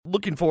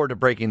looking forward to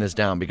breaking this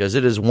down because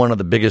it is one of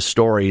the biggest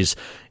stories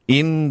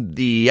in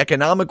the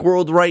economic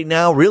world right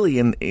now, really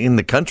in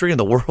the country and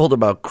the world,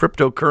 about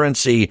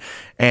cryptocurrency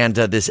and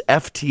this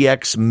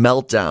FTX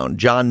meltdown.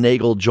 John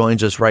Nagel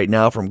joins us right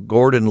now from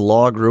Gordon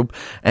Law Group.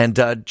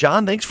 And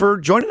John, thanks for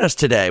joining us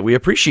today. We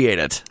appreciate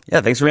it.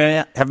 Yeah, thanks for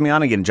having me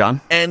on again,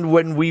 John. And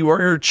when we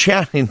were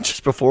chatting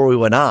just before we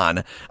went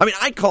on, I mean,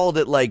 I called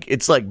it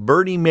it's like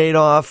Bernie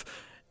Madoff,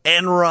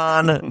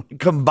 Enron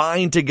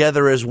combined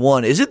together as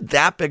one. Is it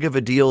that big of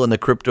a deal in the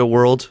crypto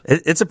world?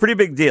 It's a pretty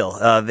big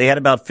deal. They had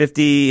about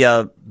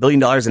 $50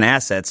 billion in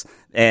assets,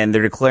 and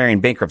they're declaring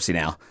bankruptcy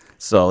now.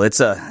 So it's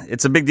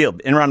a big deal.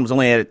 Enron was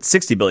only at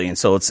 $60 billion,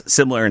 so it's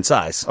similar in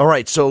size. All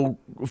right. So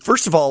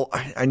first of all,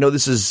 I know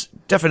this is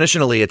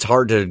definitionally, it's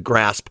hard to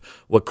grasp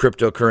what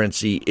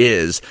cryptocurrency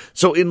is.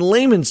 So in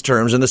layman's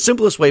terms, in the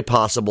simplest way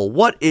possible,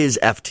 what is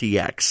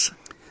FTX?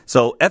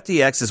 So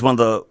FTX is one of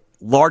the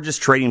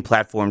largest trading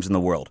platforms in the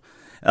world.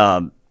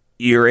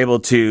 You're able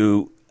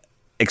to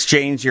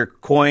exchange your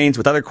coins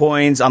with other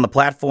coins on the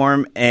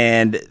platform,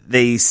 and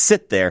they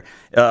sit there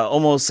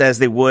almost as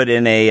they would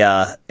in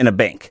a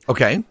bank.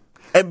 Okay.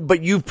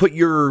 But you put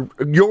your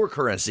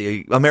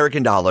currency,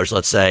 American dollars,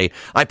 let's say.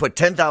 I put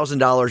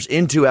 $10,000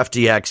 into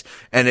FTX,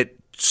 and it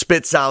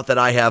spits out that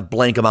I have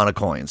blank amount of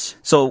coins.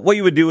 So what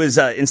you would do is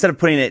instead of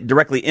putting it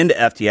directly into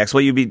FTX,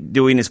 what you'd be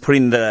doing is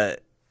putting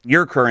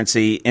your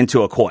currency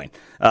into a coin.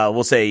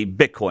 We'll say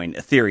Bitcoin,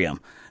 Ethereum,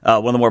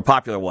 one of the more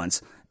popular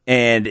ones.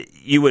 And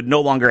you would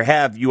no longer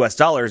have U.S.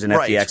 dollars in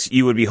FTX. Right.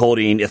 You would be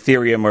holding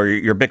Ethereum or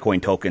your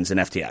Bitcoin tokens in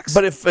FTX.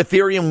 But if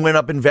Ethereum went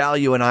up in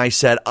value and I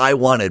said I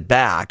want it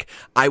back,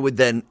 I would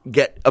then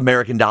get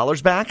American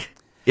dollars back?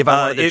 If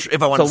I wanted to sell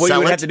it? So what you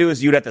would have to do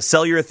is you'd have to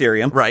sell your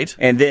Ethereum. Right.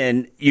 And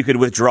then you could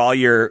withdraw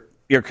your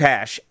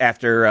cash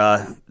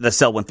after the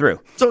sell went through.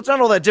 So it's not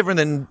all that different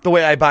than the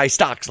way I buy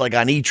stocks, like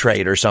on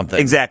E-Trade or something.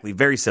 Exactly.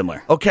 Very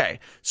similar. Okay.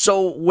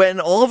 So when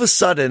all of a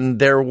sudden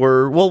there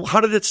were,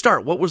 how did it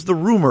start? What was the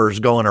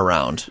rumors going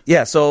around?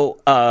 Yeah. So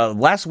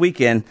last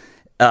weekend,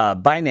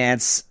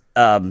 Binance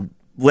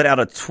let out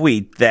a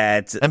tweet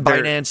that... And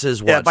Binance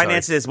is what? Yeah,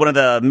 Binance is one of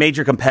the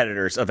major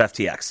competitors of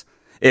FTX.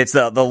 It's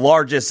the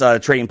largest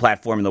trading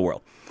platform in the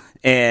world.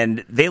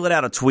 And they let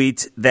out a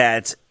tweet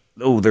that...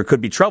 there could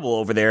be trouble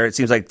over there. It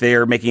seems like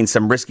they're making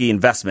some risky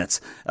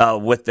investments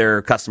with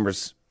their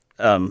customers'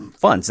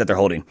 funds that they're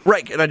holding.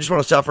 Right. And I just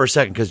want to stop for a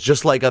second because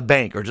just like a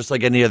bank or just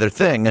like any other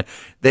thing,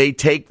 they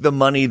take the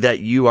money that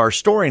you are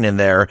storing in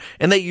there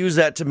and they use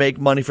that to make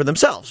money for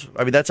themselves.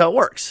 I mean, that's how it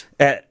works.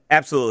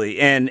 Absolutely.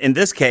 And in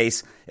this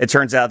case, it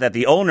turns out that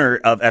the owner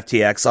of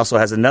FTX also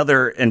has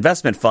another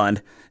investment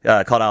fund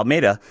called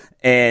Alameda,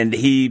 and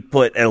he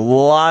put a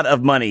lot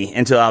of money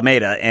into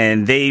Alameda,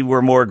 and they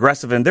were more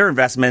aggressive in their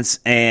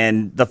investments,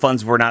 and the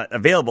funds were not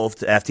available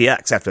to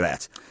FTX after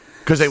that.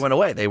 Because they went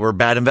away. They were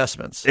bad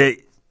investments.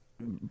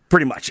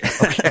 Pretty much.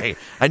 Okay.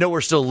 I know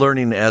we're still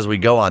learning as we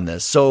go on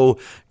this. So,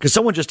 because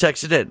someone just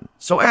texted in.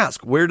 So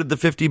ask, where did the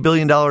 $50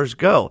 billion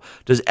go?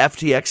 Does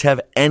FTX have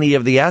any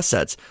of the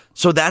assets?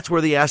 So that's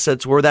where the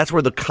assets were. That's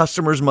where the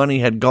customer's money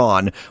had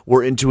gone,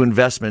 were into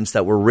investments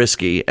that were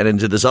risky and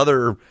into this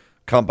other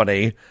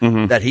company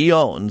that he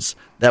owns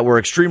that were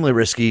extremely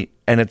risky,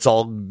 and it's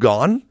all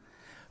gone?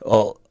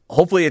 Well,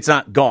 hopefully it's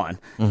not gone.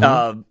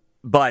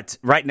 But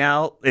right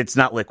now, it's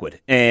not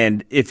liquid.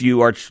 And if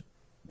you are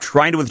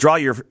trying to withdraw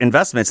your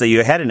investments that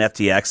you had in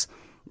FTX,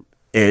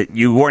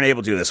 you weren't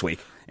able to this week.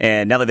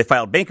 And now that they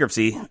filed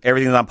bankruptcy,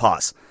 everything's on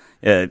pause.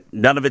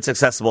 None of it's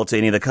accessible to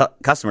any of the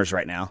customers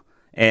right now.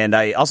 And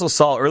I also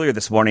saw earlier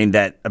this morning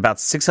that about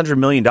 $600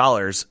 million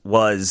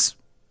was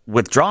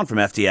withdrawn from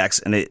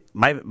FTX, and it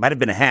might have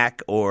been a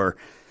hack or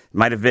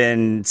might have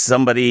been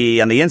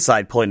somebody on the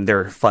inside pulling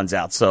their funds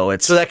out. So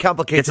that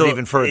complicates it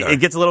even further.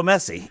 It gets a little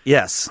messy.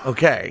 Yes.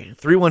 Okay.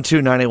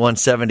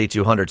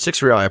 312-981-7200.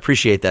 630. I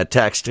appreciate that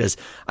text because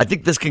I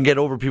think this can get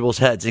over people's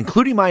heads,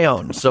 including my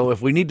own. So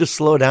if we need to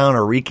slow down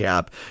or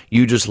recap,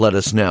 you just let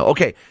us know.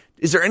 Okay.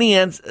 Is there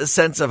any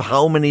sense of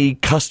how many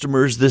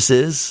customers this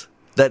is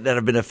that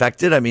have been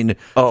affected? I mean,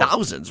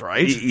 thousands,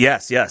 right?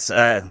 Yes.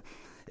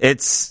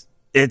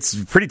 It's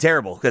pretty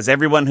terrible because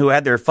everyone who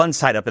had their funds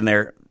tied up in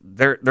there,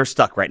 they're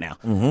stuck right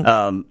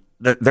now.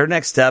 Their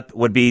next step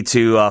would be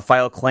to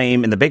file a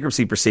claim in the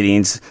bankruptcy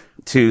proceedings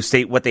to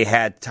state what they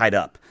had tied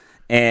up.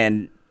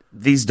 And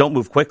these don't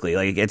move quickly.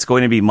 Like, it's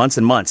going to be months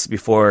and months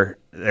before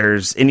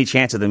there's any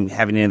chance of them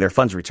having any of their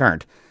funds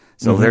returned.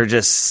 So they're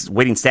just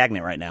waiting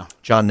stagnant right now.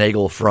 John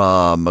Nagel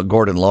from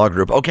Gordon Law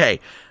Group. Okay,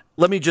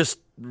 let me just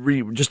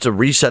to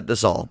reset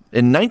this all.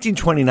 In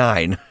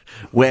 1929,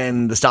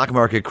 when the stock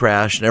market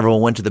crashed and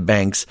everyone went to the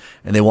banks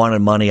and they wanted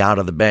money out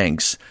of the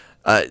banks,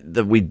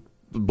 we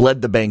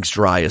bled the banks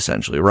dry,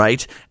 essentially,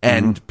 right?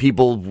 And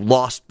people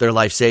lost their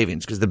life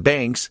savings because the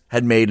banks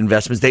had made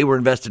investments. They were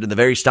invested in the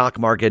very stock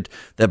market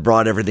that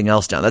brought everything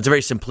else down. That's a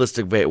very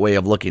simplistic way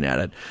of looking at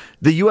it.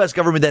 The U.S.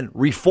 government then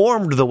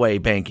reformed the way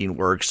banking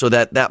works so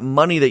that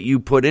money that you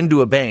put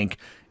into a bank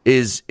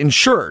is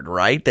insured,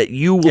 right? That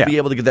you will be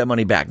able to get that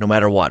money back no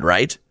matter what,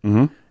 right?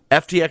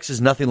 FTX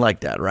is nothing like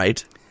that,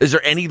 right? Is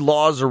there any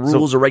laws or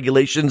rules or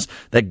regulations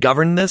that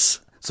govern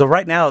this? So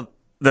right now,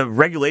 the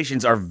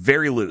regulations are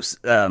very loose.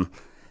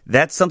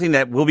 That's something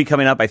that will be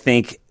coming up, I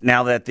think,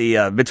 now that the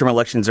midterm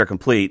elections are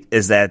complete,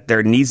 is that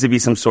there needs to be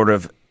some sort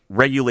of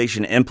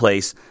regulation in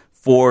place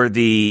for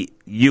the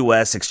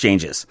U.S.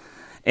 exchanges.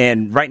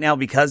 And right now,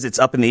 because it's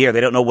up in the air,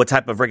 they don't know what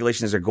type of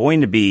regulations are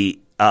going to be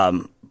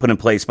put in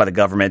place by the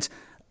government.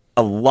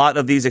 A lot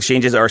of these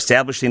exchanges are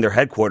establishing their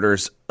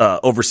headquarters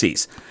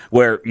overseas,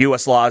 where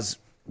U.S. laws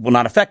will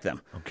not affect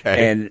them.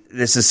 Okay. And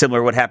this is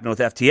similar to what happened with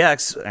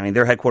FTX. I mean,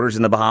 their headquarters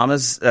in the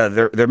Bahamas,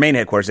 their main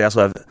headquarters, they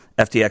also have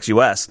FTX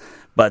US,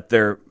 but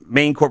their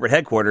main corporate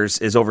headquarters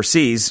is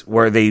overseas,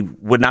 where they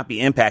would not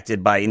be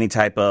impacted by any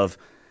type of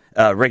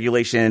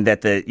regulation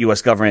that the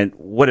U.S. government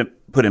wouldn't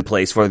put in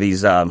place for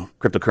these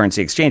cryptocurrency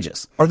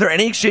exchanges. Are there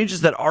any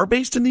exchanges that are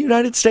based in the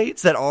United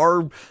States that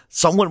are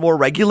somewhat more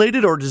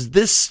regulated, or does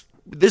this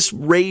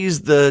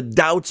raise the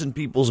doubts in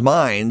people's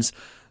minds?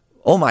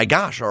 Oh my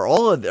gosh, are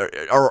all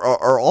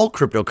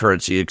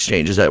cryptocurrency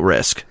exchanges at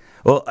risk?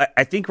 Well,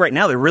 I think right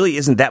now there really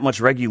isn't that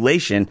much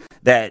regulation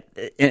that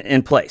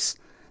in place.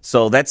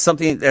 So that's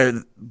something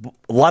a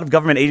lot of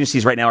government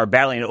agencies right now are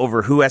battling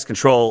over who has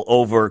control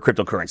over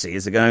cryptocurrency.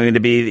 Is it going to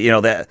be,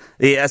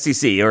 the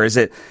SEC, or is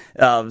it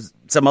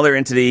some other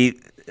entity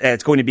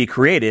that's going to be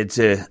created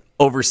to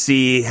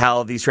oversee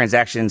how these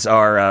transactions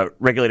are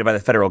regulated by the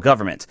federal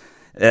government?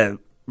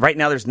 Right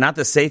now, there's not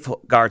the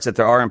safeguards that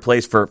there are in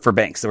place for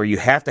banks, where you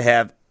have to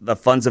have the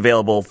funds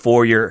available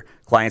for your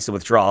clients to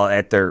withdraw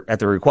at their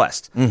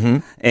request. Mm-hmm.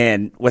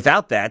 And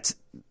without that,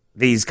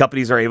 these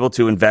companies are able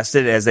to invest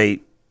it as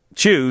they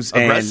choose.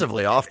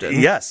 Aggressively, often.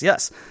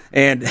 Yes.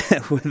 And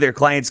when their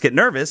clients get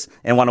nervous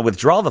and want to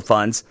withdraw the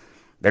funds,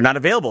 they're not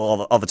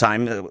available all the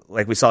time,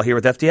 like we saw here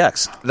with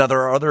FTX. Now,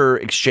 there are other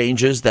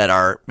exchanges that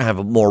have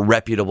a more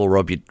reputable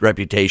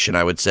reputation,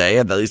 I would say.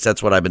 At least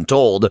that's what I've been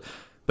told.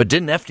 But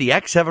didn't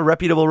FTX have a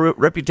reputable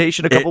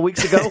reputation a couple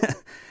weeks ago?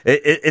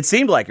 It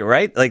seemed like it,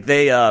 right? Like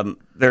they,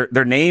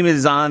 their name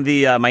is on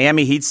the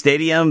Miami Heat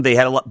Stadium. They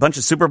had a bunch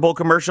of Super Bowl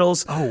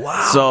commercials. Oh,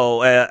 wow.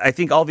 So I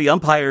think all the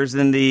umpires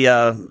in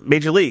the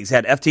major leagues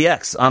had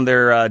FTX on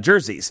their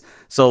jerseys.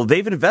 So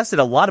they've invested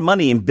a lot of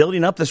money in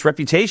building up this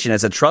reputation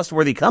as a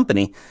trustworthy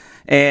company.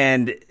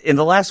 And in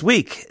the last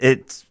week,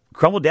 it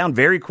crumbled down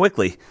very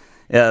quickly.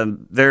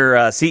 Their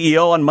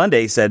CEO on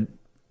Monday said,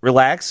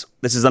 "Relax,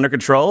 this is under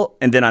control."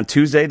 And then on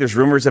Tuesday, there's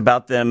rumors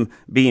about them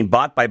being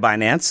bought by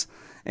Binance.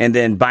 And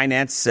then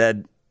Binance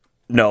said,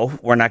 "No,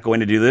 we're not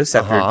going to do this,"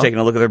 after taking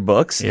a look at their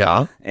books.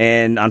 Yeah.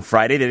 And on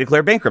Friday, they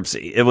declared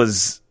bankruptcy. It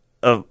was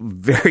a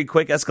very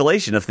quick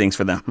escalation of things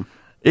for them.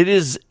 It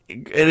is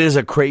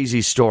a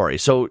crazy story.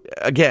 So,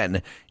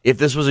 again, if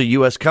this was a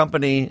U.S.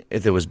 company,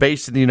 if it was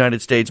based in the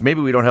United States,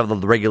 maybe we don't have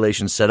the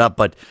regulations set up,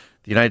 but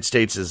the United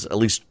States is at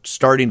least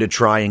starting to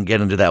try and get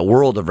into that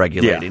world of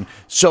regulating. Yeah.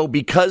 So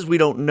because we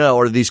don't know,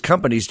 or these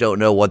companies don't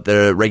know what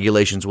the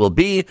regulations will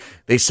be,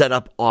 they set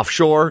up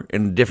offshore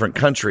in different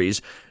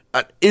countries.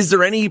 Is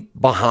there any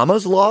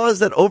Bahamas laws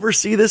that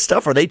oversee this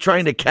stuff? Are they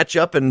trying to catch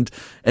up and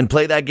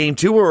play that game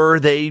too, or are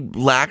they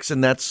lax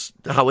and that's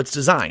how it's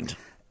designed?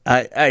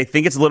 I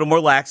think it's a little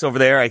more lax over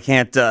there. I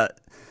can't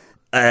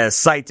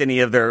cite any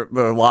of their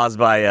laws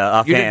by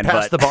offhand. You didn't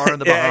pass the bar in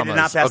the Bahamas. I did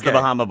not pass the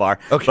Bahama bar.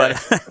 Okay.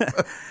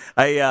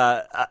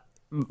 But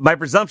my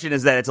presumption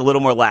is that it's a little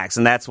more lax,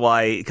 and that's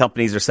why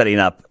companies are setting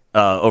up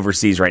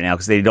overseas right now,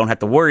 because they don't have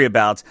to worry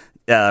about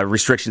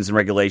restrictions and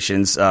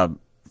regulations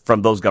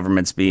from those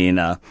governments being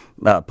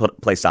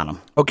placed on them.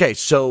 Okay,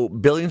 so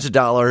billions of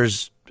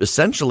dollars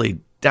essentially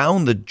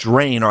down the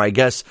drain, or I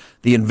guess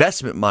the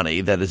investment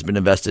money that has been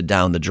invested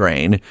down the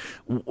drain.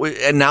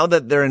 And now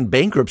that they're in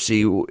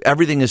bankruptcy,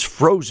 everything is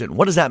frozen.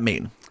 What does that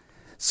mean?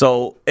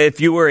 So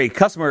if you were a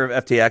customer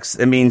of FTX,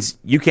 it means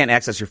you can't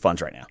access your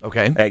funds right now.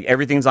 Okay. Like,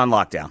 everything's on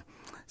lockdown.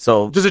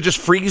 So does it just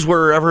freeze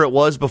wherever it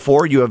was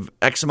before? You have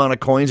X amount of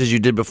coins as you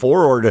did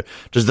before, or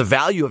does the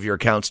value of your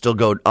account still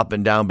go up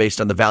and down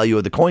based on the value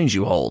of the coins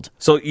you hold?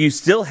 So you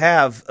still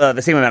have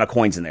the same amount of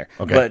coins in there,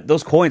 but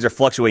those coins are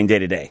fluctuating day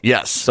to day.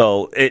 Yes.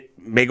 So it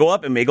may go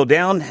up, it may go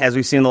down. As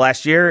we've seen in the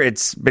last year,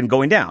 it's been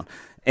going down.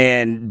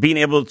 And being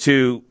able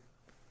to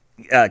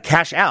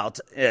cash out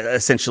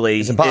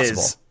essentially is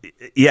impossible.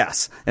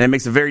 Yes, and it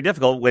makes it very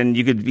difficult when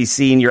you could be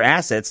seeing your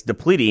assets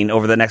depleting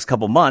over the next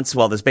couple months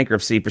while this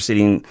bankruptcy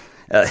proceeding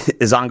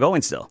is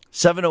ongoing still.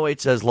 708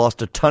 says,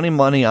 lost a ton of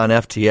money on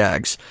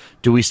FTX.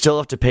 Do we still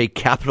have to pay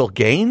capital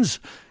gains?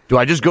 Do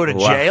I just go to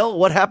jail?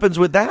 What happens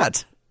with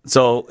that?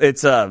 So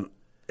it's bad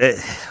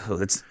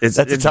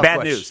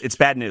question. news. It's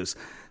bad news.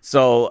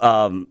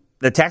 So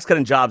the Tax Cut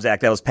and Jobs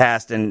Act that was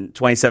passed in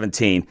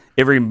 2017,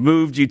 it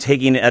removed you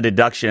taking a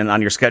deduction on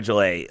your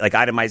Schedule A, like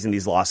itemizing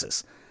these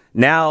losses.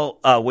 Now,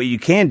 what you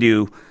can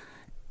do,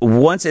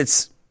 once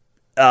it's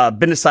been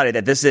decided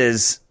that this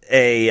is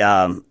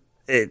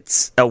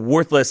it's a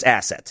worthless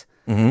asset,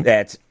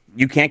 that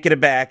you can't get it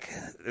back,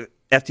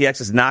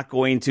 FTX is not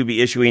going to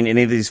be issuing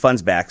any of these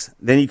funds back,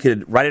 then you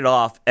could write it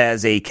off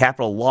as a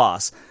capital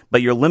loss,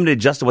 but you're limited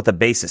just to what the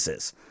basis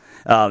is.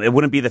 It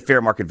wouldn't be the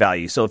fair market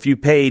value. So if you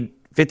paid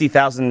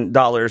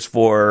 $50,000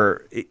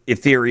 for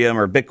Ethereum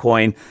or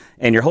Bitcoin,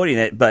 and you're holding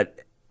it, but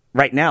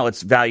right now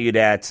it's valued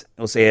at,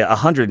 we'll say,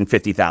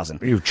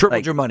 $150,000. You've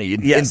tripled your money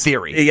in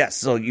theory. Yes,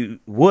 so you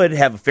would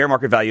have a fair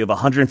market value of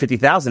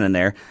 $150,000 in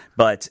there,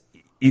 but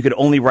you could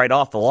only write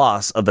off the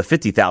loss of the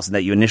 $50,000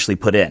 that you initially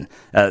put in,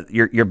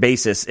 your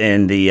basis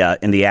in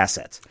the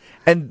assets.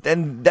 And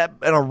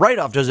a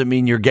write-off doesn't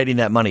mean you're getting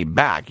that money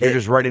back. You're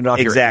just writing it off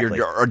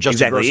your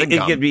adjusted gross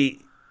income.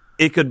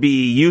 It could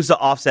be used to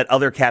offset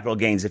other capital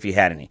gains if you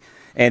had any.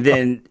 And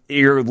then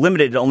you're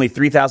limited to only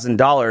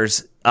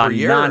 $3,000 on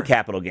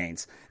non-capital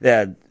gains.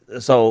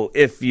 So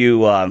if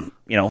you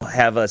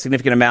have a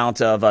significant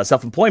amount of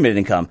self-employment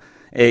income,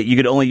 you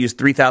could only use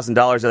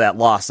 $3,000 of that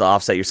loss to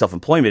offset your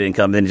self-employment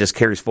income, then it just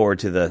carries forward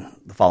to the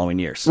following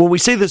years. Well, we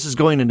say this is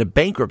going into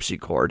bankruptcy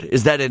court.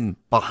 Is that in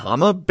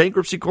Bahama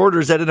bankruptcy court,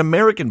 or is that in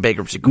American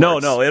bankruptcy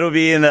court? No, it'll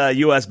be in the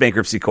U.S.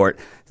 bankruptcy court,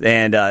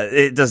 and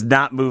it does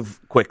not move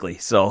quickly.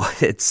 So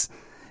it's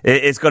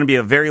going to be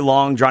a very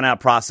long, drawn-out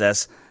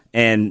process.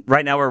 And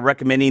right now we're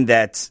recommending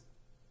that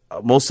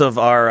most of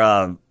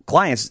our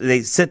clients,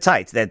 they sit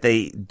tight, that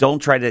they don't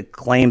try to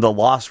claim the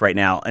loss right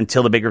now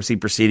until the bankruptcy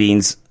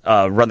proceedings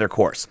run their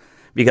course,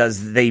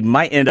 because they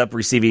might end up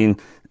receiving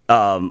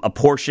a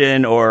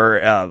portion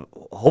or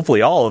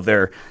hopefully all of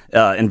their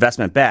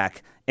investment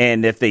back.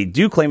 And if they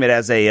do claim it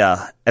as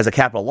a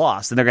capital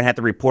loss, then they're going to have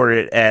to report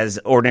it as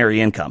ordinary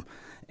income.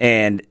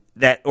 And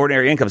that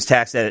ordinary income is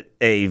taxed at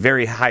a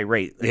very high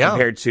rate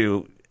compared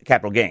to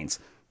capital gains.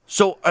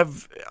 So,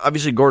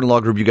 obviously, Gordon Law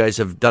Group, you guys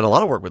have done a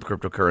lot of work with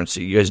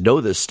cryptocurrency. You guys know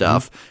this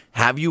stuff. Mm-hmm.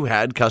 Have you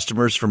had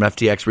customers from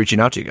FTX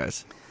reaching out to you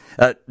guys?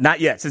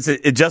 Not yet, since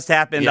it just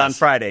happened on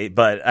Friday,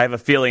 but I have a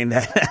feeling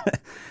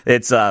that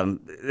it's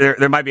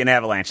there might be an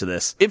avalanche of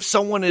this. If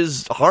someone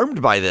is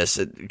harmed by this,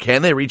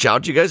 can they reach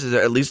out to you guys,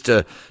 at least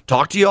to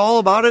talk to you all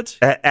about it?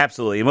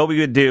 Absolutely. And what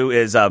we would do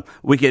is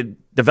we could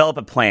develop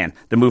a plan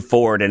to move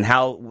forward and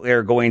how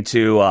they're going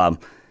to,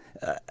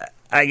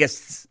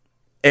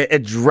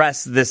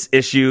 address this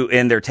issue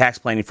in their tax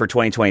planning for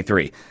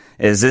 2023.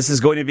 This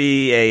is going to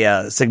be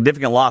a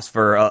significant loss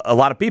for a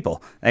lot of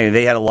people. I mean,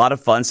 they had a lot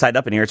of funds tied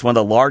up in here. It's one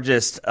of the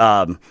largest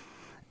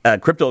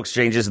crypto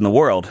exchanges in the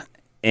world,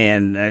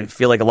 and I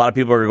feel like a lot of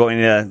people are going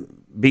to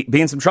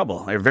be in some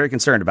trouble. They're very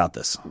concerned about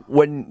this.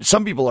 When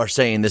some people are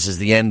saying this is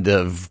the end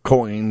of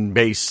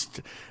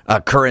coin-based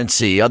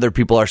currency, other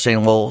people are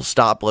saying, well,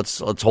 stop, let's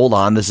hold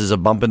on. This is a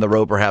bump in the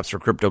road perhaps for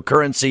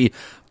cryptocurrency.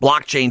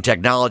 Blockchain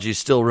technology is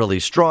still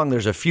really strong.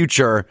 There's a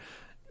future.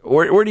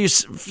 Where do you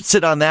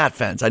sit on that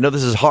fence? I know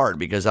this is hard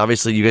because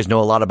obviously you guys know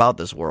a lot about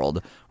this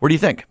world. Where do you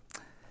think?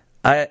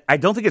 I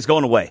don't think it's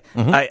going away.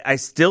 Mm-hmm. I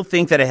still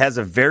think that it has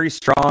a very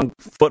strong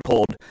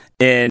foothold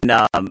in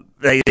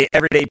the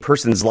everyday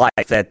person's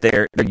life, that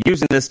they're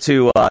using this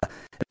to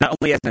not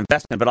only as an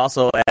investment, but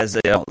also as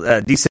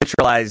a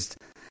decentralized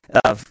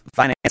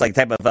finance like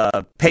type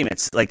of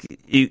payments. Like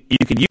you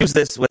could use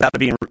this without it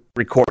being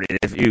recorded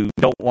if you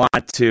don't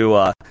want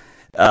to,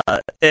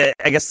 I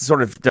guess,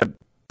 sort of to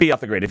be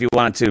off the grid. If you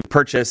wanted to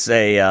purchase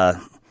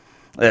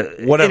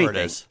whatever it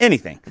is.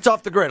 Anything. It's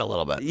off the grid a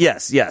little bit.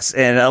 Yes.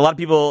 And a lot of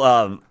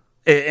people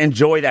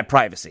enjoy that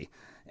privacy.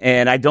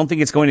 And I don't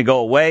think it's going to go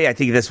away. I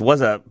think this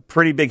was a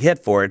pretty big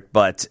hit for it,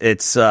 but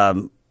it's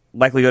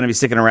likely going to be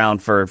sticking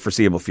around for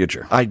foreseeable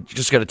future. I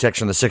just got a text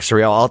from the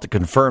 630. I'll have to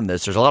confirm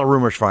this. There's a lot of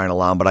rumors flying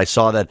around, but I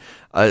saw that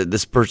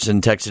this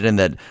person texted in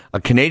that a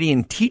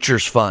Canadian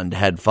teachers fund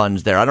had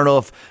funds there. I don't know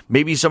if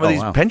maybe some of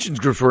these pensions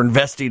groups were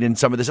investing in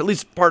some of this, at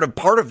least part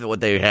of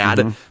what they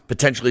had,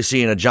 potentially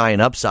seeing a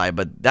giant upside.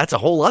 But that's a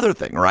whole other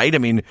thing, right? I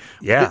mean,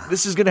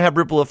 this is going to have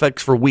ripple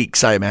effects for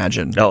weeks, I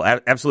imagine. Oh,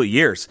 absolutely,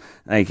 years.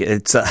 Like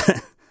it's.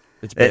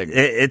 It's big.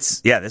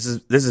 This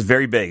is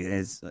very big.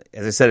 As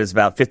I said, it's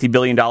about $50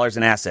 billion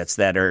in assets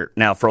that are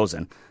now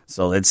frozen.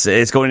 So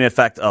it's going to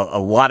affect a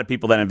lot of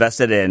people that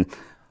invested in.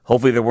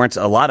 Hopefully there weren't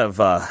a lot of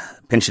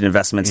pension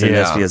investments in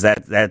this, because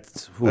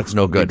that's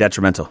no good.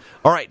 Detrimental.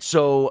 All right,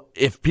 so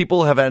if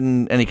people have had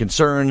any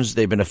concerns,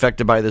 they've been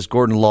affected by this,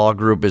 Gordon Law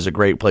Group is a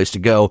great place to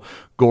go.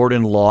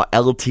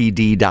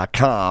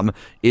 GordonLawLTD.com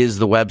is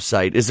the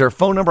website. Is there a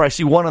phone number? I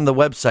see one on the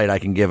website I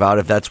can give out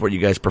if that's what you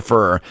guys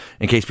prefer.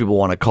 In case people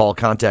want to call,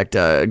 contact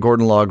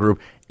Gordon Law Group,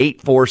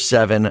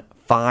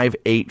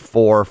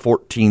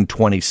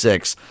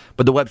 847-584-1426.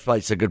 But the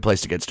website's a good place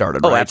to get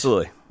started, right? Oh,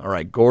 absolutely. All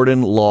right,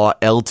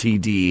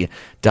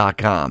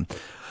 GordonLawLTD.com.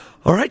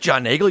 All right,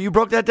 John Nagel, you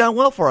broke that down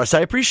well for us. I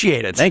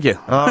appreciate it. Thank you.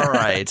 All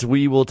right,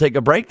 we will take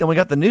a break. Then we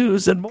got the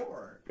news and more.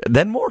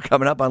 Then more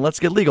coming up on Let's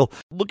Get Legal.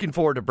 Looking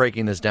forward to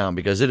breaking this down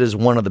because it is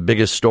one of the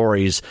biggest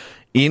stories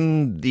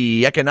in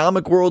the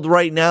economic world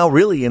right now,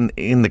 really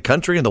in the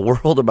country and the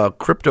world, about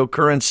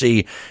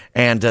cryptocurrency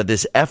and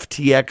this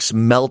FTX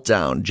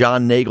meltdown.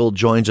 John Nagel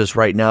joins us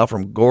right now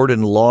from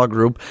Gordon Law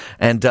Group.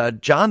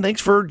 And John, thanks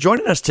for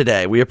joining us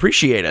today. We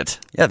appreciate it.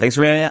 Yeah, thanks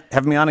for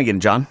having me on again,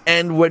 John.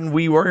 And when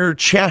we were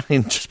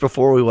chatting just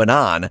before we went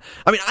on,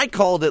 I mean, I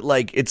called it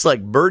it's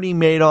like Bernie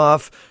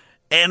Madoff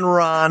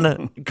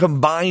Enron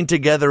combined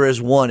together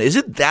as one. Is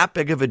it that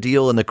big of a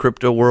deal in the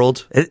crypto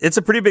world? It's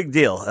a pretty big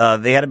deal.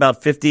 They had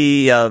about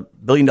 $50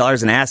 billion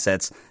in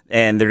assets,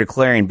 and they're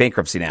declaring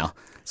bankruptcy now.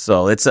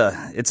 So it's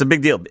a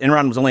big deal.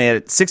 Enron was only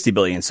at $60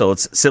 billion, so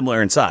it's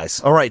similar in size.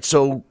 All right.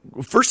 So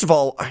first of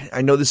all,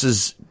 I know this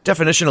is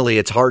definitionally,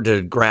 it's hard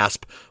to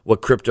grasp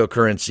what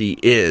cryptocurrency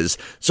is.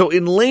 So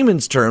in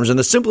layman's terms, in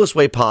the simplest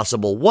way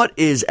possible, what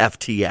is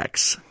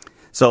FTX?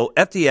 So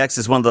FTX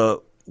is one of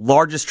the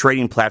largest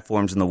trading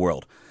platforms in the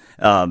world.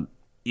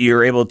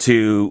 You're able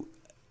to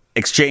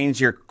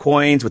exchange your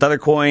coins with other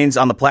coins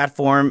on the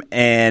platform,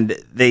 and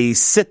they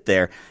sit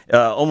there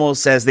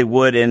almost as they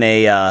would in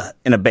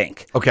a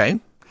bank. Okay.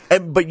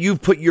 But you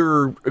put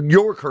your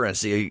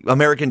currency,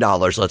 American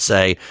dollars, let's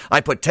say. I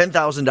put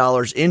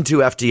 $10,000 into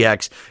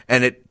FTX,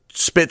 and it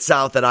spits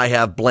out that I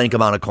have blank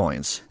amount of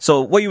coins.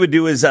 So what you would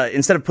do is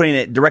instead of putting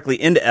it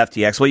directly into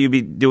FTX, what you'd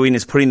be doing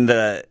is putting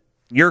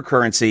your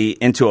currency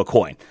into a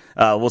coin.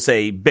 We'll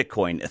say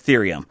Bitcoin,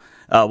 Ethereum,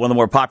 one of the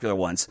more popular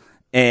ones.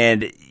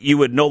 And you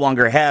would no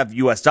longer have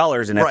U.S.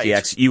 dollars in FTX.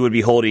 Right. You would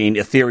be holding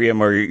Ethereum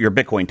or your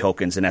Bitcoin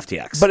tokens in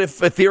FTX. But if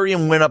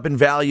Ethereum went up in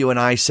value and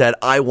I said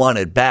I want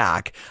it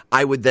back,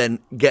 I would then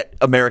get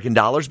American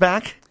dollars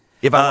back?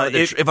 If I wanted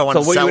to sell it?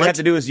 So what you would have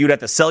to do is you'd have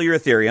to sell your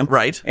Ethereum.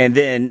 Right. And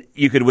then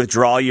you could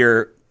withdraw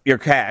your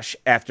cash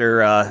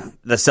after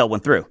the sell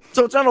went through.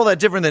 So it's not all that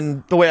different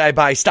than the way I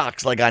buy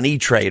stocks, like on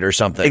E-Trade or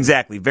something.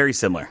 Exactly. Very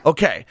similar.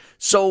 Okay.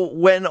 So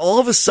when all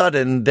of a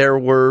sudden there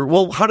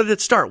were, how did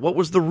it start? What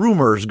was the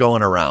rumors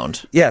going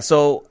around? Yeah.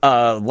 So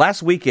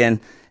last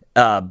weekend,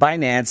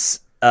 Binance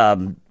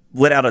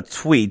let out a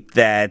tweet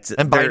that...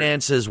 And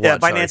Binance is what? Yeah,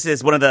 Binance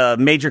is one of the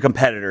major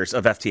competitors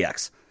of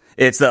FTX.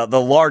 It's the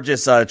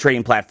largest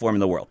trading platform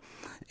in the world.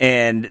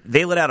 And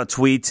they let out a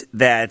tweet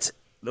that...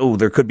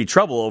 there could be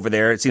trouble over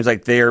there. It seems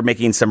like they're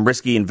making some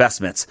risky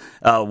investments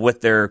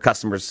with their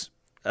customers'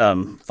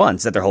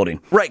 funds that they're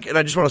holding. Right. And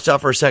I just want to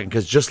stop for a second,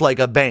 because just like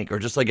a bank or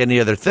just like any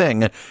other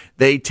thing,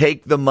 they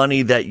take the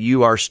money that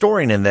you are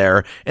storing in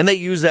there and they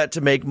use that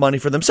to make money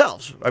for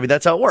themselves. I mean,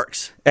 that's how it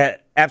works.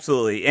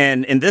 Absolutely.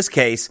 And in this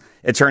case,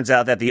 it turns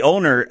out that the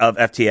owner of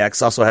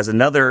FTX also has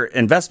another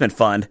investment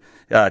fund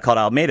called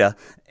Alameda,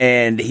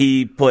 and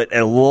he put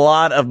a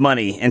lot of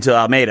money into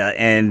Alameda,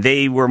 and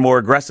they were more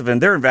aggressive in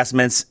their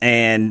investments,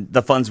 and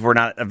the funds were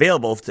not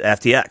available to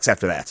FTX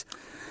after that.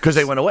 Because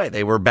they went away.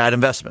 They were bad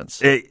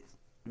investments.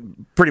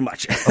 Pretty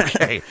much.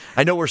 Okay.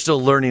 I know we're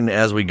still learning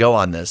as we go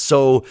on this.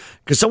 So,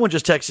 because someone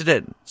just texted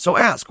in. So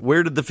ask,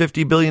 where did the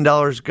 $50 billion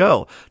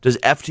go? Does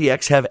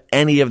FTX have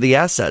any of the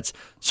assets?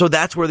 So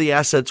that's where the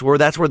assets were.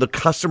 That's where the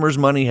customer's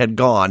money had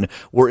gone,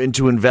 were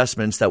into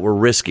investments that were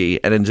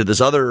risky and into this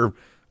other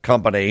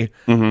company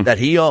that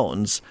he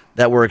owns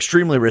that were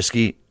extremely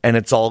risky, and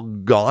it's all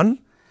gone?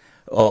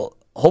 Well,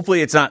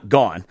 hopefully it's not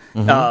gone.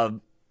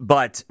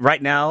 But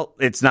right now,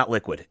 it's not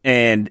liquid.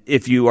 And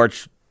if you are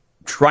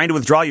trying to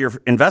withdraw your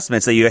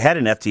investments that you had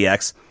in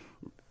FTX,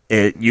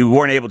 you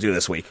weren't able to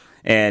this week.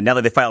 And now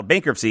that they filed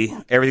bankruptcy,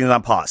 everything's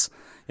on pause.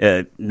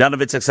 None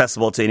of it's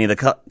accessible to any of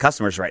the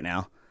customers right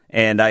now.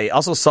 And I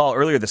also saw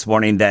earlier this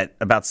morning that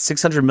about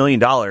 $600 million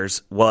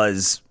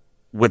was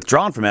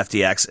withdrawn from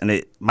FTX, and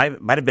it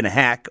might have been a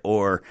hack,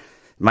 or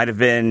might have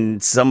been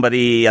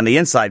somebody on the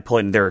inside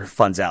pulling their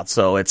funds out.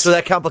 So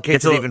that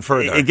complicates it even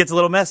further. It gets a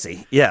little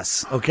messy.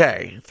 Yes.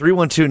 Okay.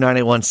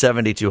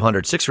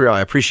 312-981-7200. 630. I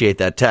appreciate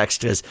that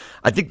text, because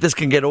I think this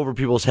can get over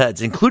people's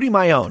heads, including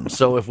my own.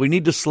 So if we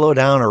need to slow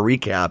down or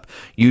recap,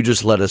 you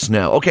just let us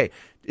know. Okay.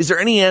 Is there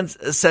any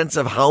sense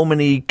of how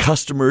many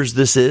customers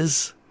this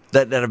is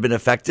that have been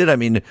affected? I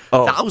mean,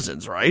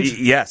 thousands, right?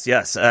 Yes.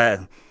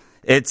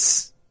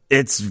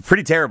 It's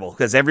pretty terrible,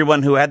 because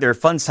everyone who had their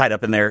funds tied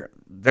up in there,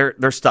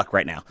 they're stuck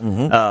right now.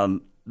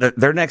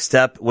 Their next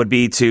step would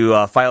be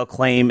to file a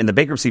claim in the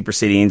bankruptcy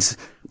proceedings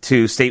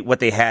to state what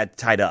they had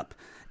tied up.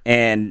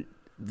 And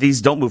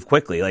these don't move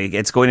quickly. Like,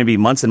 it's going to be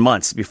months and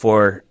months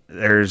before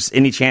there's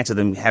any chance of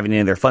them having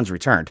any of their funds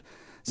returned.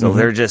 So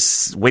they're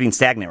just waiting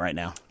stagnant right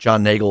now.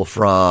 John Nagel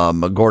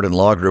from Gordon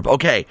Law Group.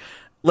 Okay,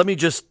 let me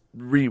just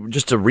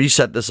to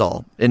reset this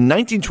all. In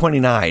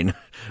 1929,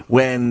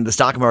 when the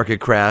stock market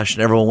crashed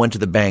and everyone went to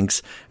the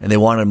banks and they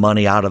wanted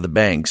money out of the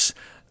banks,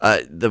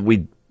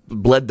 we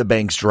bled the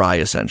banks dry,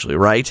 essentially,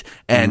 right?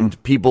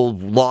 And people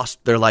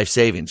lost their life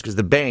savings because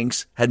the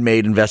banks had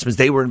made investments.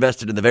 They were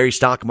invested in the very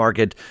stock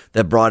market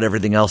that brought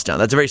everything else down.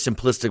 That's a very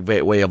simplistic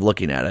way of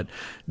looking at it.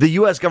 The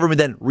U.S. government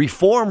then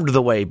reformed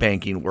the way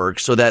banking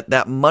works so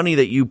that money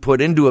that you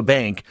put into a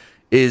bank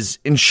is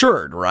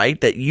insured, right?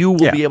 That you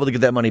will be able to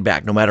get that money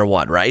back no matter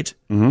what, right?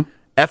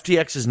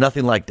 FTX is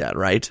nothing like that,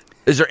 right?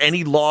 Is there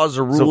any laws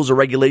or rules or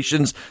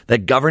regulations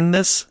that govern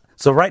this?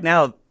 So right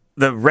now,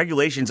 the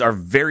regulations are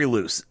very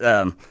loose.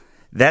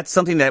 That's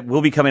something that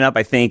will be coming up,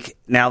 I think,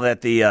 now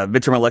that the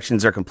midterm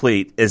elections are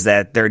complete, is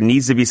that there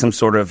needs to be some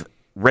sort of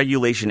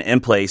regulation in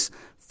place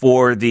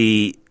for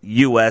the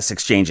U.S.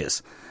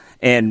 exchanges.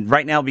 And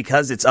right now,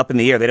 because it's up in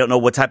the air, they don't know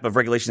what type of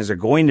regulations are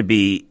going to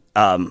be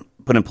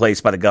put in place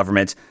by the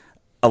government.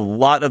 a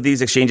lot of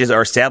these exchanges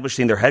are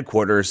establishing their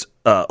headquarters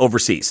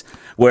overseas,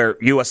 where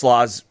U.S.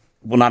 laws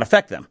will not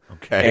affect them.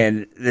 Okay.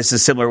 And this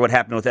is similar to what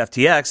happened with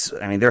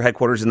FTX. I mean, their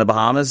headquarters in the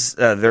Bahamas,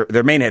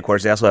 their main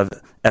headquarters, they also have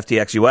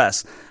FTX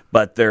US,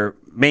 but their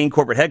main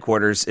corporate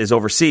headquarters is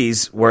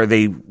overseas, where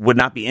they would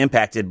not be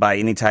impacted by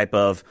any type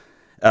of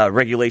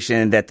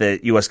regulation that the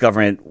U.S.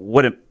 government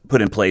wouldn't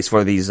put in place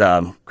for these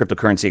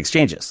cryptocurrency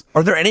exchanges.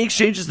 Are there any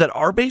exchanges that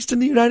are based in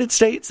the United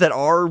States that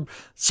are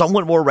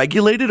somewhat more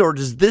regulated, or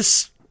does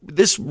this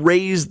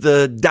raise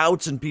the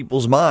doubts in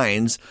people's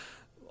minds?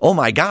 Oh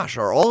my gosh,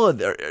 are all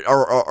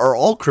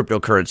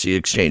cryptocurrency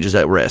exchanges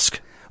at risk?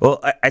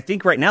 Well, I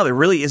think right now there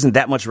really isn't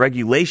that much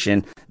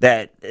regulation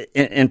that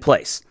in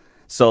place.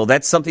 So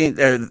that's something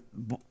a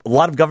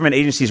lot of government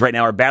agencies right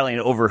now are battling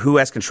over who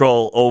has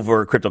control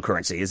over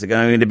cryptocurrency. Is it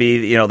going to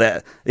be,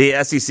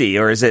 the SEC,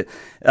 or is it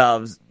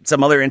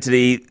some other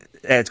entity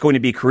that's going to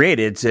be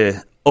created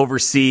to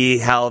oversee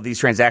how these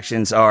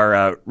transactions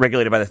are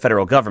regulated by the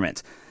federal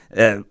government?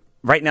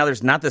 Right now,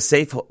 there's not the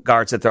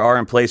safeguards that there are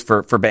in place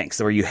for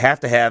banks, where you have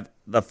to have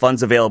the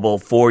funds available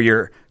for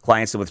your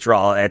clients to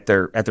withdraw at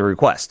their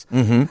request.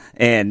 Mm-hmm.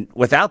 And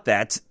without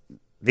that,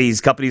 these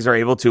companies are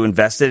able to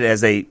invest it as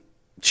they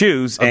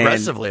choose.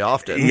 Aggressively,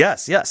 often.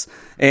 Yes.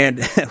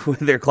 And when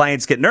their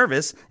clients get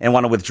nervous and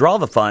want to withdraw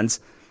the funds,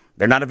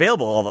 they're not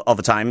available all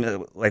the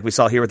time, like we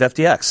saw here with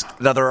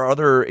FTX. Now, there are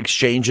other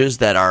exchanges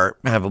that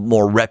have a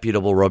more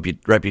reputable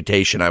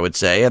reputation, I would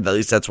say. At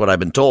least that's what I've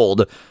been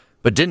told.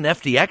 But didn't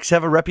FTX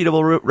have a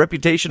reputable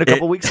reputation a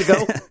couple weeks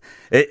ago?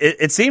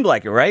 It seemed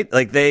like it, right?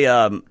 Like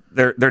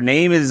their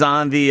name is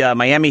on the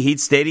Miami Heat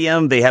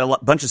Stadium. They had a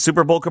bunch of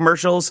Super Bowl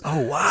commercials.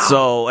 Oh, wow.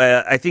 So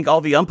I think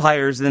all the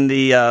umpires in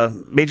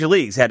the major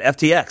leagues had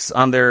FTX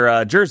on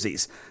their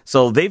jerseys.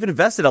 So they've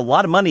invested a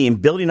lot of money in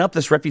building up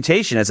this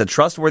reputation as a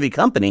trustworthy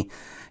company.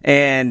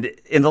 And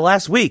in the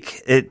last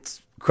week, it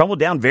crumbled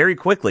down very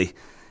quickly.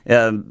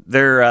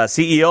 Their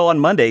CEO on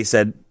Monday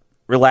said,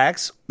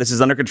 "Relax, this is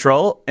under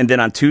control." And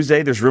then on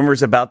Tuesday, there's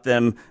rumors about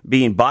them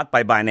being bought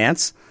by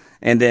Binance.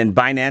 And then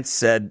Binance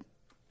said,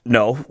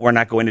 "No, we're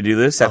not going to do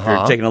this,"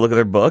 after taking a look at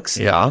their books.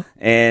 Yeah.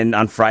 And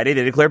on Friday,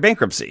 they declared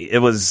bankruptcy. It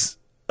was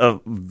a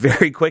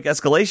very quick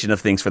escalation of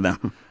things for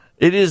them.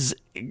 It is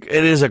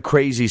a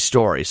crazy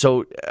story.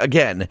 So,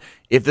 again,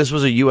 if this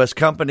was a U.S.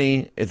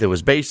 company, if it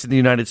was based in the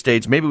United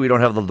States, maybe we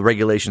don't have the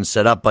regulations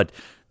set up, but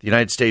the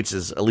United States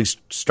is at least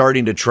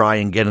starting to try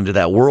and get into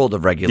that world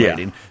of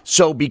regulating. Yeah.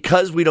 So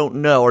because we don't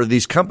know, or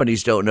these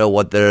companies don't know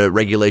what the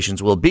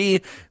regulations will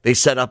be, they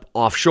set up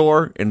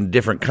offshore in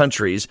different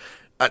countries.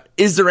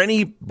 Is there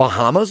any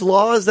Bahamas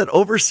laws that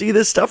oversee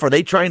this stuff? Are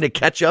they trying to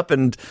catch up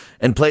and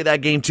play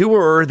that game too,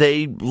 or are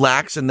they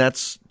lax and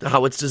that's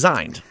how it's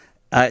designed?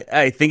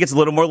 I think it's a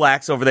little more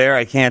lax over there.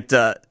 I can't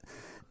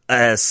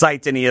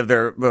cite any of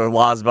their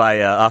laws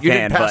by offhand. You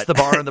didn't pass the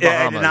bar in the Bahamas.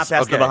 Yeah, I did not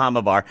pass the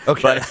Bahama bar.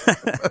 Okay.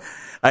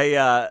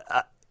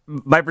 But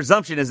my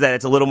presumption is that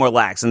it's a little more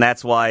lax, and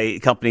that's why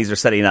companies are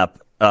setting up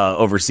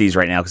overseas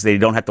right now, because they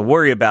don't have to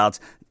worry about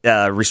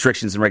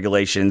restrictions and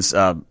regulations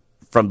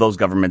from those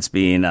governments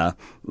being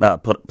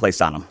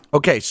placed on them.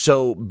 Okay,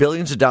 so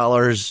billions of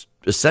dollars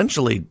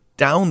essentially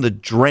down the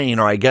drain,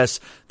 or I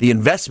guess the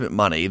investment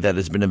money that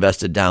has been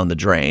invested down the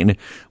drain.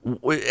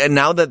 And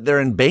now that they're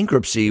in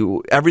bankruptcy,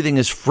 everything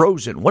is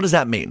frozen. What does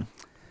that mean?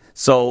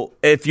 So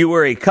if you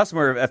were a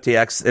customer of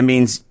FTX, it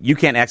means you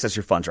can't access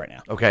your funds right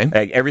now. Okay.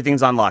 Like,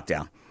 everything's on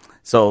lockdown.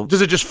 So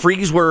does it just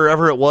freeze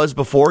wherever it was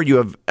before? You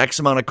have X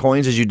amount of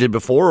coins as you did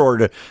before,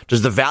 or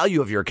does the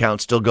value of your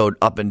account still go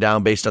up and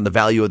down based on the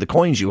value of the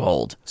coins you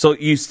hold? So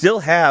you still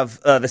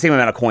have the same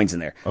amount of coins in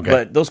there,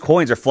 but those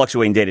coins are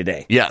fluctuating day to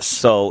day. Yes.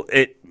 So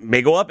it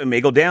may go up, it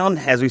may go down.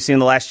 As we've seen in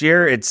the last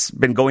year, it's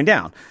been going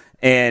down.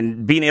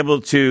 And being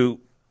able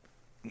to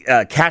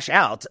cash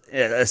out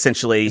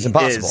essentially is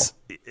impossible.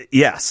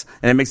 Yes,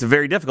 and it makes it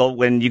very difficult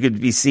when you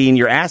could be seeing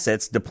your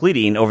assets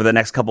depleting over the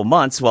next couple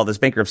months while this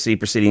bankruptcy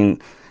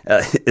proceeding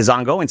is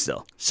ongoing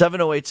still.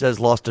 708 says,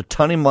 lost a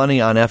ton of money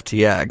on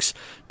FTX.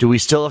 Do we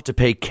still have to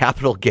pay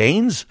capital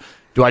gains?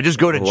 Do I just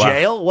go to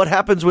jail? What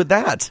happens with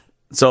that?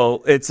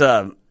 So it's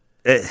bad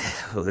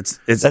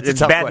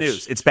question.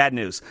 news. It's bad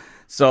news.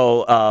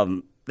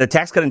 So the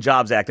Tax Cut and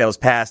Jobs Act that was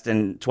passed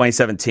in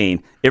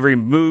 2017, it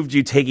removed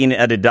you taking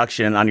a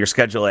deduction on your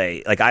Schedule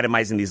A, like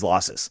itemizing these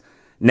losses.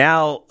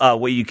 Now,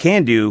 what you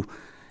can do,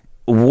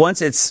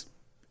 once it's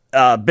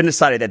been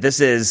decided that this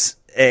is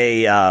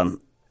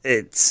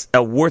it's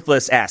a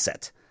worthless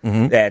asset,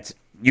 that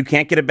you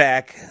can't get it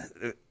back,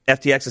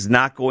 FTX is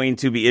not going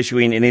to be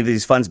issuing any of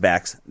these funds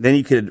back, then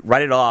you could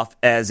write it off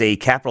as a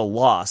capital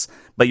loss,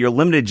 but you're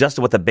limited just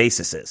to what the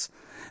basis is.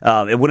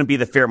 It wouldn't be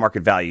the fair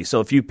market value.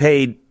 So if you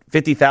paid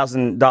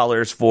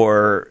 $50,000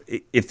 for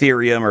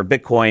Ethereum or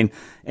Bitcoin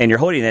and you're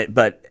holding it,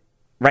 but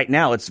right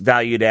now it's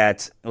valued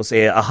at, we'll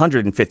say,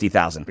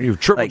 $150,000. You've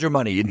tripled your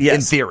money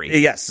in theory.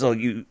 Yes. So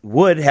you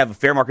would have a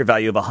fair market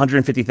value of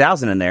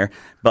 $150,000 in there,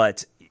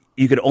 but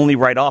you could only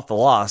write off the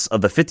loss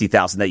of the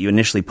 $50,000 that you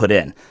initially put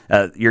in,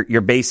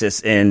 your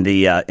basis in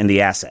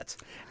the asset.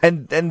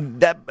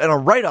 And a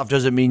write-off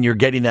doesn't mean you're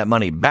getting that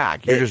money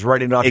back. You're just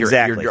writing it off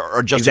your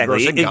adjusted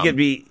gross income.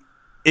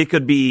 It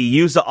could be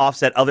used to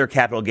offset other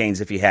capital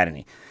gains if you had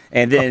any.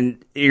 And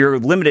then you're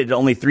limited to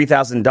only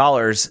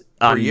 $3,000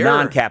 on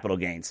non-capital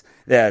gains.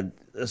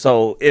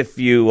 So if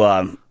you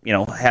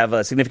have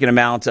a significant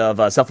amount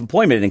of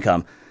self-employment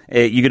income,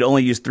 you could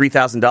only use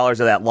 $3,000 of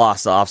that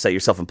loss to offset your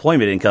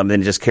self-employment income,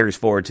 then it just carries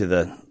forward to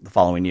the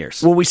following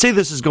years. Well, we say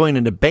this is going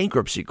into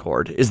bankruptcy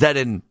court. Is that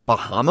in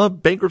Bahama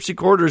bankruptcy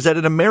court, or is that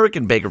in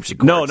American bankruptcy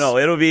court? No,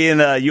 it'll be in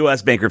the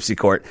U.S. bankruptcy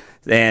court,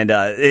 and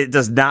it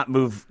does not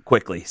move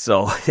quickly.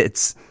 So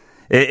it's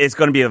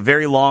going to be a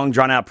very long,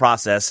 drawn-out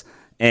process.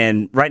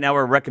 And right now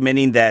we're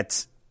recommending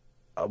that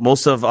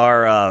most of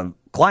our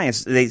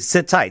clients, they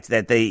sit tight,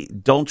 that they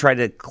don't try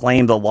to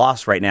claim the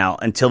loss right now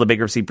until the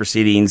bankruptcy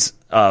proceedings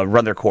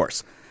run their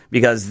course,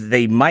 because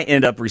they might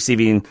end up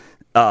receiving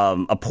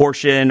a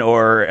portion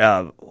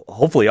or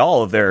hopefully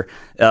all of their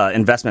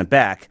investment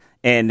back.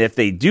 And if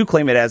they do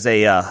claim it as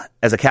a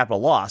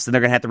capital loss, then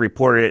they're going to have to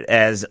report it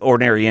as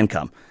ordinary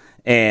income.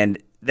 And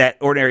that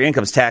ordinary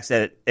income is taxed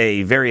at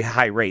a very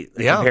high rate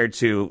compared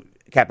to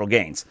capital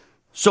gains.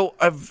 So,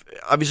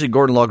 obviously,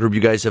 Gordon Law Group,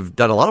 you guys have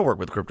done a lot of work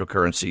with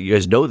cryptocurrency. You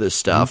guys know this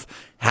stuff. Mm-hmm.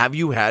 Have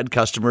you had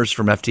customers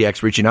from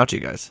FTX reaching out to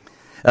you guys?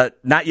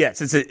 Not yet,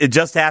 since it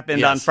just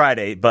happened on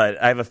Friday,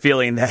 but I have a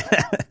feeling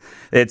that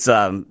it's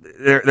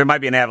there might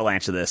be an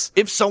avalanche of this.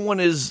 If someone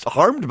is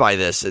harmed by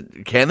this,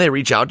 can they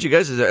reach out to you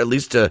guys, at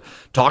least to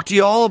talk to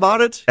you all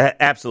about it?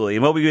 Absolutely.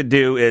 And what we would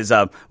do is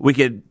we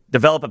could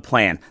develop a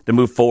plan to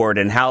move forward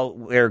and how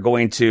they're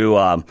going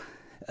to,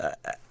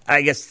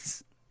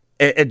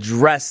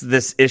 address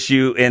this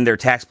issue in their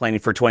tax planning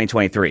for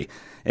 2023.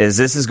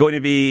 This is going to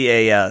be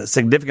a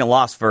significant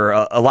loss for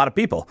a lot of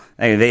people.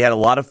 I mean, they had a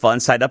lot of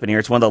funds tied up in here.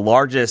 It's one of the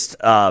largest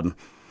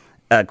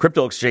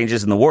crypto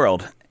exchanges in the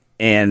world,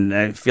 and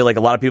I feel like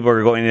a lot of people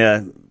are going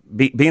to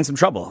be in some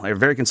trouble. They're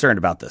very concerned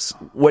about this.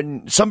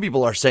 When some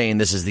people are saying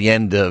this is the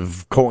end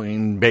of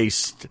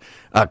coin-based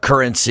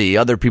currency,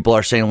 other people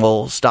are saying,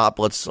 well, stop,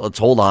 let's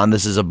hold on.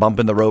 This is a bump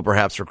in the road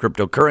perhaps for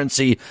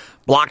cryptocurrency.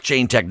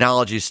 Blockchain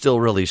technology is still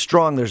really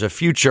strong. There's a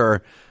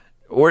future.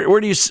 Where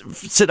do you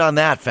sit on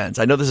that fence?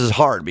 I know this is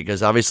hard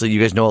because obviously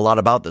you guys know a lot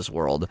about this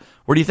world.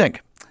 Where do you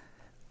think?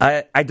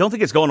 I don't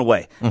think it's going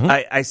away.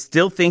 Mm-hmm. I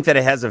still think that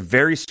it has a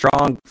very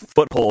strong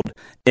foothold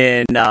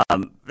in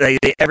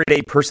the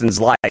everyday person's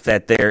life,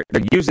 that they're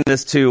using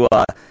this to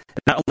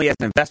not only as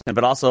an investment,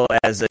 but also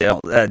as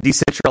a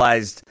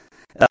decentralized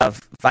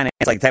finance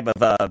type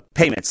of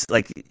payments.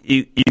 Like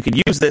you could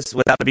use this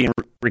without it being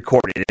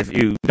recorded if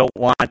you don't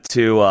want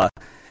to,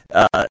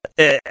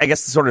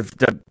 sort of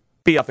to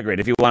be off the grid.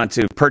 If you wanted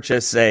to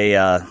purchase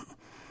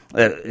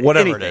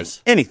whatever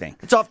anything.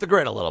 It's off the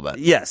grid a little bit.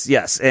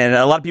 Yes. And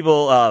a lot of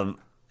people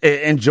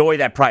enjoy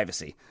that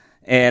privacy.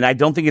 And I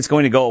don't think it's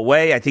going to go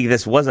away. I think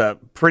this was a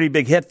pretty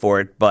big hit for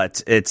it,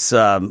 but it's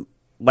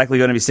likely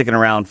going to be sticking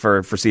around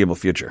for foreseeable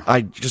future.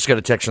 I just got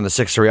a text from the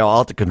 630. I'll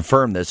have to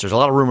confirm this. There's a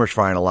lot of rumors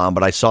flying around,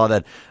 but I saw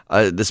that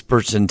this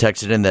person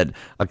texted in that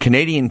a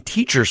Canadian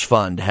teachers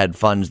fund had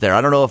funds there.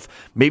 I don't know if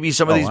maybe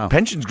some of these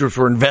pensions groups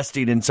were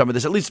investing in some of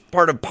this, at least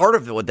part of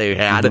what they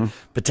had,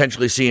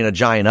 potentially seeing a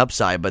giant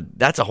upside. But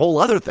that's a whole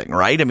other thing,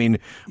 right? I mean,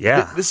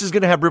 this is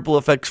going to have ripple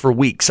effects for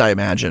weeks, I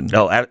imagine.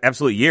 Oh,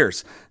 absolutely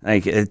years.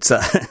 Like it's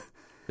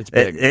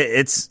big.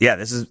 This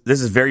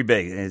is very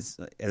big. As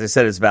I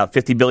said, it's about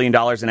 $50 billion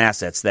in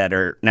assets that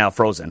are now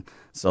frozen.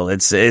 So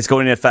it's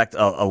going to affect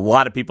a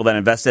lot of people that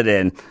invested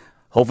in.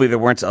 Hopefully, there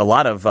weren't a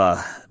lot of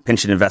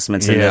pension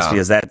investments in this,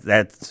 because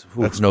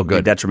that's no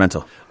good.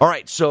 Detrimental. All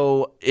right.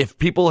 So if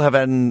people have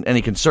had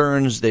any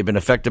concerns, they've been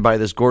affected by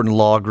this, Gordon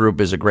Law Group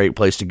is a great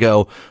place to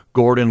go.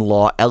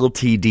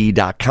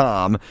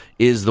 GordonLawLTD.com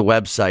is the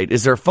website.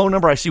 Is there a phone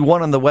number? I see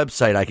one on the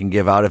website I can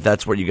give out if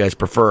that's what you guys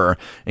prefer.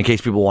 In case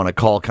people want to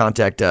call,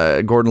 contact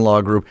Gordon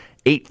Law Group,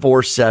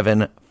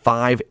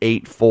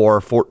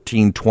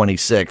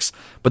 847-584-1426.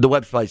 But the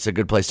website's a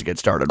good place to get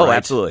started, right? Oh,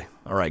 absolutely.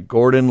 All right,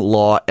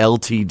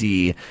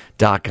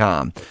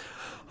 GordonLawLTD.com.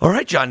 All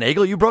right, John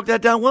Nagel, you broke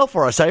that down well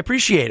for us. I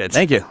appreciate it.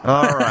 Thank you.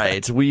 All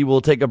right, we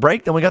will take a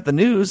break. Then we got the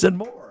news and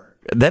more.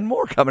 Then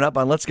more coming up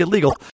on Let's Get Legal.